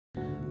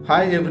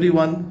Hi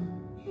everyone.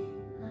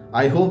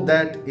 I hope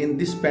that in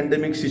this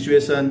pandemic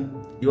situation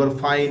you are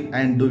fine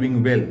and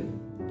doing well.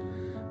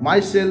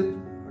 Myself,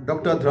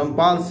 Dr.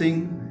 Dharmpal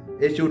Singh,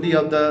 HOD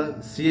of the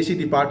CSE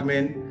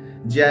Department,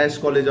 JIS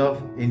College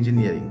of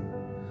Engineering.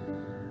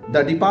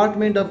 The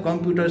Department of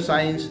Computer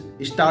Science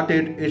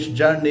started its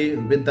journey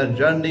with the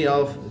journey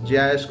of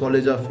JIS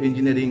College of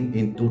Engineering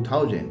in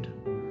 2000.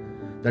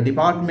 The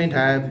department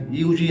have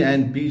UG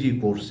and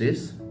PG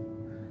courses.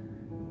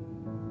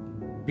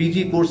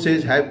 PG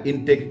courses have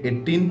intake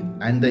 18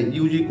 and the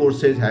UG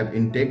courses have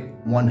intake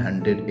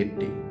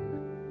 180.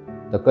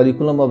 The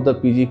curriculum of the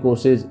PG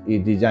courses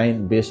is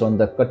designed based on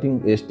the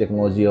cutting-edge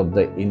technology of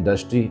the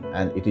industry,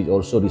 and it is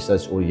also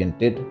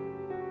research-oriented.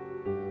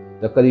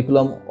 The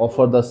curriculum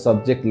offers the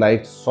subject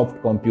like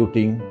soft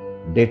computing,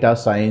 data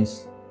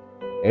science,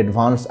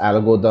 advanced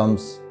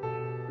algorithms,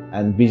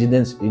 and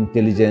business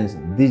intelligence.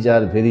 These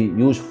are very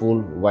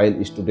useful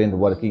while students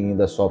working in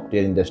the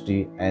software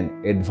industry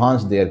and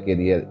advance their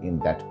career in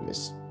that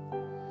place.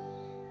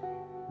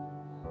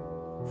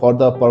 For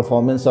the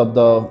performance of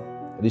the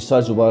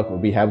research work,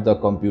 we have the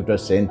computer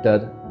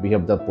center, we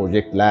have the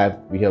project lab,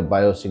 we have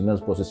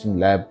biosignals processing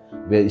lab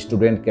where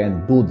students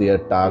can do their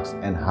tasks,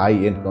 and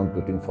high-end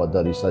computing for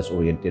the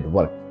research-oriented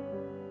work.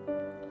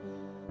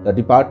 The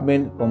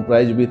department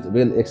comprises with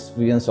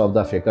well-experienced of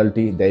the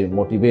faculty. They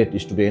motivate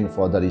students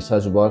for the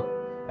research work,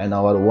 and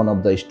one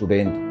of the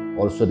students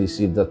also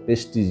received the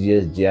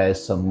prestigious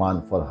JIS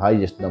Samman for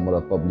highest number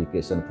of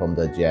publications from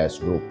the JIS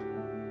group.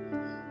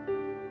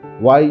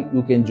 Why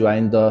you can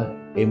join the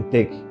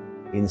M.Tech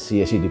in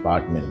CSE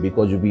department?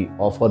 Because we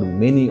offer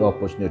many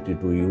opportunities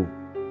to you.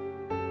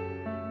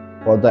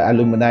 For the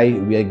alumni,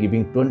 we are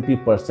giving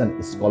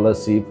 20%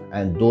 scholarship,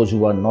 and those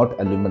who are not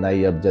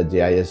alumni of the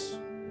JIS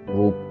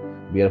group,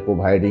 we are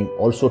providing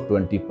also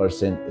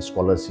 20%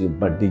 scholarship,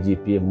 but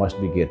DGPA must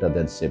be greater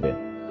than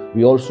 7.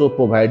 We also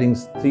providing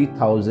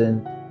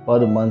 3,000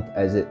 per month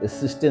as an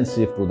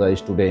assistantship to the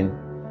student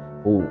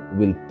who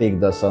will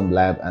take the some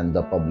lab and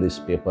the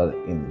published paper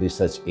in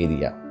research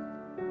area.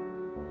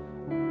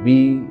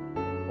 We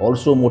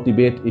also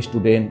motivate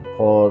students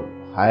for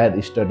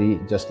higher study,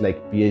 just like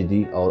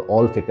PhD.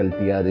 All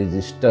faculty are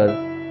registered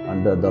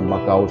under the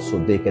MACAUT, so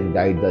they can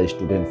guide the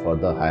student for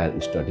the higher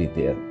study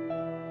there.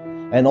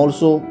 And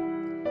also,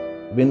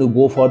 when you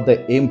go for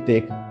the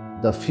M.Tech,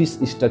 the fees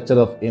structure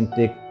of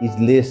M.Tech is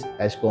less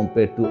as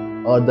compared to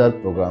other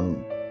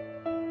programs.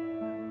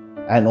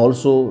 And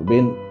also,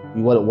 when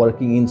you are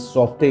working in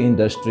software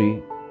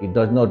industry, it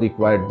does not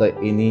require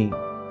any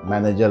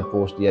manager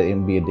post or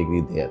MBA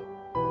degree there.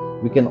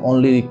 We can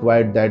only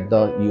require that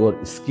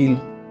your skill.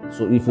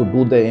 So if you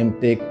do the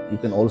M.Tech, you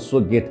can also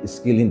get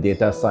skill in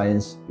data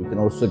science. You can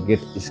also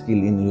get skill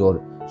in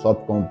your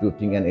soft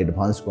computing and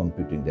advanced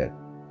computing there.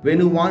 When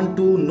you want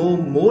to know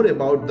more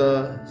about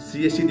the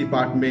CSE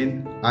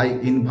department, I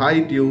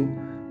invite you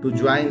to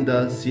join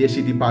the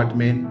CSE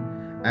department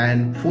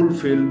and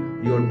fulfill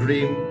your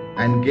dream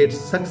and get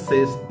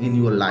success in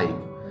your life.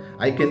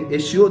 I can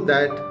assure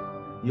that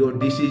your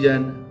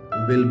decision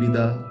will be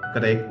the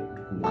correct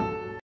one.